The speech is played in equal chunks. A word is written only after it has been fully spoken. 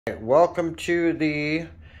Welcome to the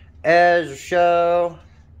Ezra Show,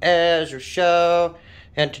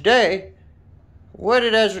 and today, what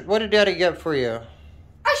did Daddy get for you?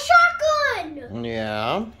 A shotgun.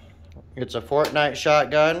 Yeah, it's a Fortnite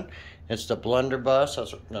shotgun. It's the blunderbuss.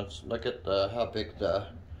 Let's look at how big the.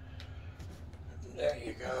 There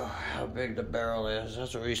you go. How big the barrel is.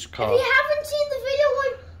 That's what we used to call. If you haven't seen the video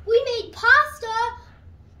when we made pasta,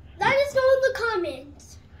 let us know in the comments.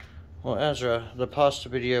 Well, Ezra, the pasta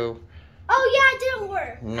video. Oh yeah, it didn't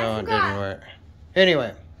work. No, it didn't work.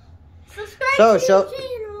 Anyway. Subscribe to the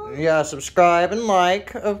channel. Yeah, subscribe and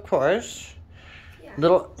like, of course. Yeah.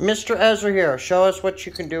 Little Mr. Ezra here, show us what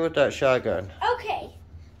you can do with that shotgun. Okay,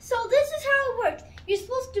 so this is how it works. You're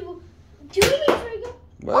supposed to do it.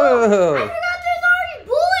 Whoa! Oh, I forgot there's already a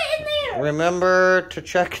bullet in there. Remember to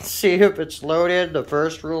check and see if it's loaded. The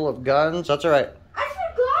first rule of guns. That's all right. I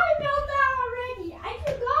forgot about that already. I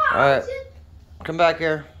forgot. All right, come back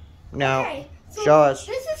here. Now, okay, so show us.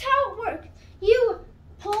 This is how it works. You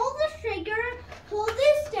pull the trigger, pull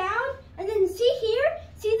this down, and then see here,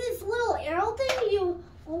 see this little arrow thing? You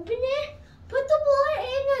open it, put the bullet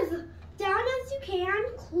in as down as you can,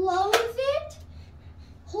 close it,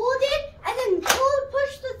 hold it, and then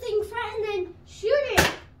push the thing front and then shoot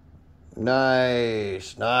it.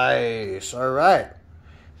 Nice, nice. All right.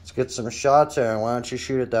 Let's get some shots in. Why don't you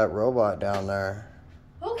shoot at that robot down there?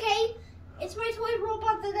 Okay. It's my toy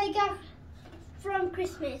robot that I got from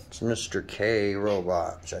Christmas. It's Mr. K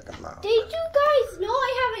robot. Check him out. Did you guys know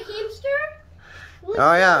I have a hamster? Look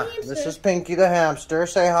Oh, yeah. hamster. This is Pinky the hamster.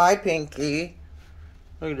 Say hi, Pinky.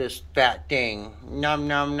 Look at this fat thing. Nom,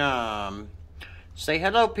 nom, nom. Say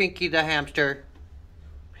hello, Pinky the hamster.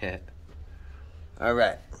 All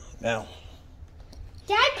right. Now.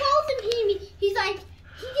 Dad calls him Hammy. He's like,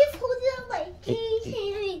 he just holds it up like King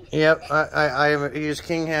Hammy. Yep, I use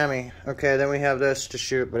King Hammy. Okay, then we have this to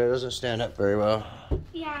shoot, but it doesn't stand up very well.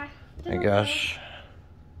 Yeah. I guess.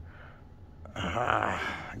 I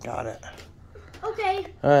got it. Okay.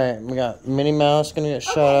 All right, we got Minnie Mouse gonna get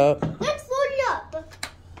shot up. Let's load it up.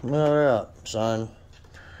 Load it up, son.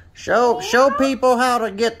 Show people how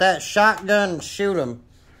to get that shotgun and shoot them.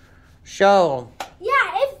 Show them.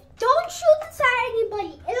 Yeah, don't shoot this at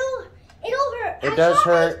anybody. It'll hurt. It does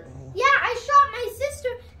hurt. Yeah, I shot my sister,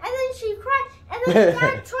 and then she cried, and then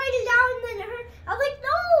Dad tried it out, and then it hurt. I was like,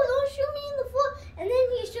 no, don't shoot me in the foot. And then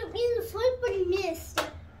he shoot me in the foot, but he missed.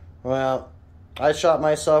 Well, I shot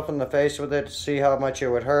myself in the face with it to see how much it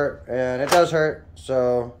would hurt, and it does hurt,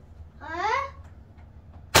 so.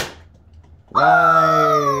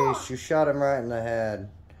 Nice. You shot him right in the head.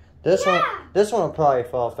 This one will probably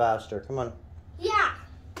fall faster. Come on. Yeah.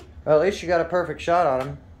 Well, at least you got a perfect shot on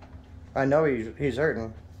him. I know he's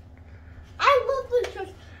hurting. I love this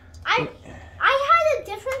shotgun. I had a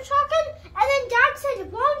different shotgun, and then Dad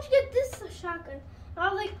said, why don't you get this shotgun? And I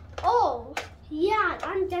was like, oh, yeah,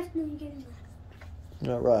 I'm definitely getting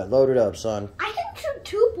that. All right, load it up, son. I can shoot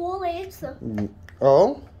 2 bullets.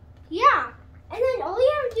 Oh? Yeah. And then all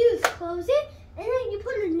you have to do is close it, and then you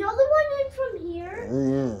put another one in from here.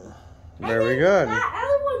 Very good. That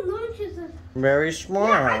other one launches us. Very smart.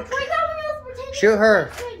 Yeah, I tried that when I was pretending. Shoot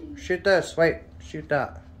her. Shoot this. Wait. Shoot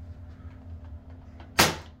that.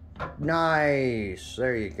 Nice.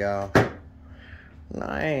 There you go.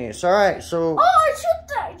 Nice. All right. So. Oh, I shoot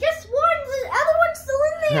that. Just one. The other one's still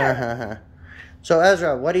in there. So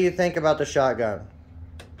Ezra, what do you think about the shotgun?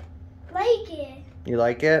 Like it. You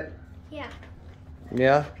like it? Yeah.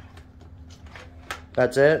 Yeah?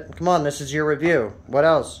 That's it? Come on, this is your review. What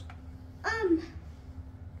else?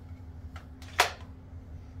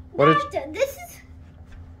 This is...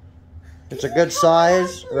 It's a good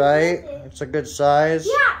size, right? It's a good size.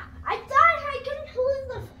 Yeah. I thought I couldn't hold it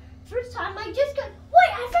the first time. I just got...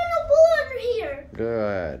 Wait, I found a bullet under here.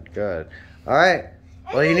 Good, good. All right.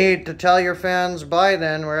 Well, you need to tell your fans bye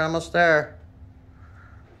then. We're almost there.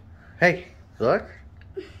 Hey, look.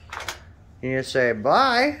 You need to say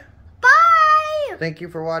bye. Bye. Thank you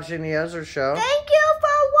for watching the Ezra Show. Thank you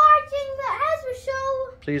for watching the Ezra Show.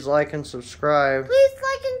 Please like and subscribe. Please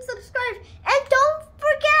like and subscribe. And don't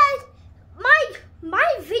forget,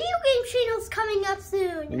 my video game channel's coming up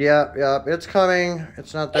soon. Yep, it's coming.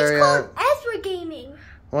 It's not there yet. It's called Ezra Gaming.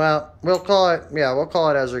 Well, we'll call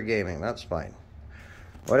it Ezra Gaming. That's fine.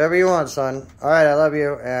 Whatever you want, son. All right, I love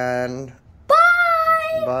you, and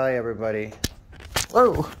bye. Bye, everybody.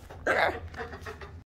 Whoa.